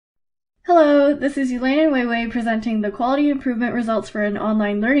Hello, this is Elaine and Weiwei presenting the quality improvement results for an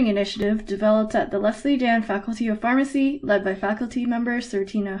online learning initiative developed at the Leslie Dan Faculty of Pharmacy, led by faculty member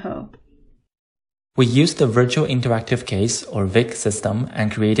Sertina Ho. We used the Virtual Interactive Case, or VIC system,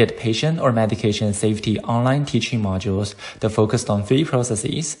 and created patient or medication safety online teaching modules that focused on 3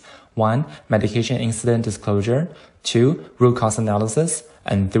 processes: 1. Medication incident disclosure, 2. Root cause analysis,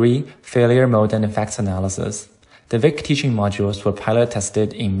 and 3. Failure mode and effects analysis. The VIC teaching modules were pilot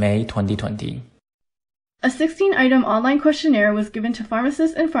tested in May 2020. A 16-item online questionnaire was given to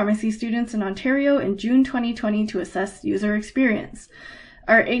pharmacists and pharmacy students in Ontario in June 2020 to assess user experience.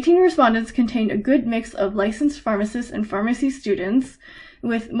 Our 18 respondents contained a good mix of licensed pharmacists and pharmacy students,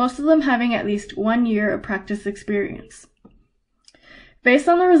 with most of them having at least 1 year of practice experience. Based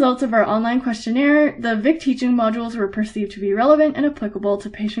on the results of our online questionnaire, the VIC teaching modules were perceived to be relevant and applicable to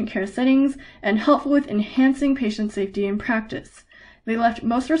patient care settings and helpful with enhancing patient safety in practice. They left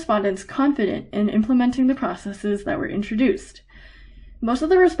most respondents confident in implementing the processes that were introduced. Most of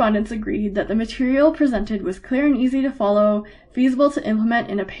the respondents agreed that the material presented was clear and easy to follow, feasible to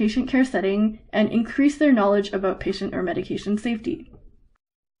implement in a patient care setting, and increased their knowledge about patient or medication safety.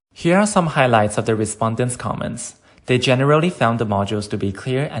 Here are some highlights of the respondents' comments. They generally found the modules to be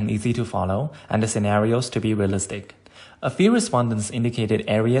clear and easy to follow, and the scenarios to be realistic. A few respondents indicated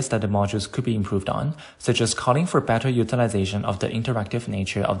areas that the modules could be improved on, such as calling for better utilization of the interactive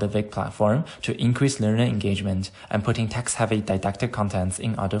nature of the VIC platform to increase learner engagement and putting text-heavy didactic contents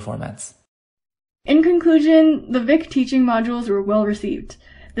in other formats. In conclusion, the VIC teaching modules were well received.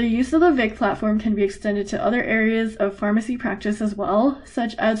 The use of the VIC platform can be extended to other areas of pharmacy practice as well,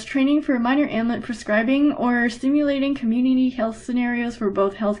 such as training for minor ailment prescribing or stimulating community health scenarios for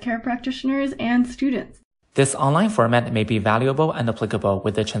both healthcare practitioners and students. This online format may be valuable and applicable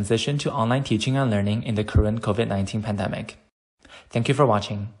with the transition to online teaching and learning in the current COVID-19 pandemic. Thank you for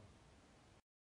watching.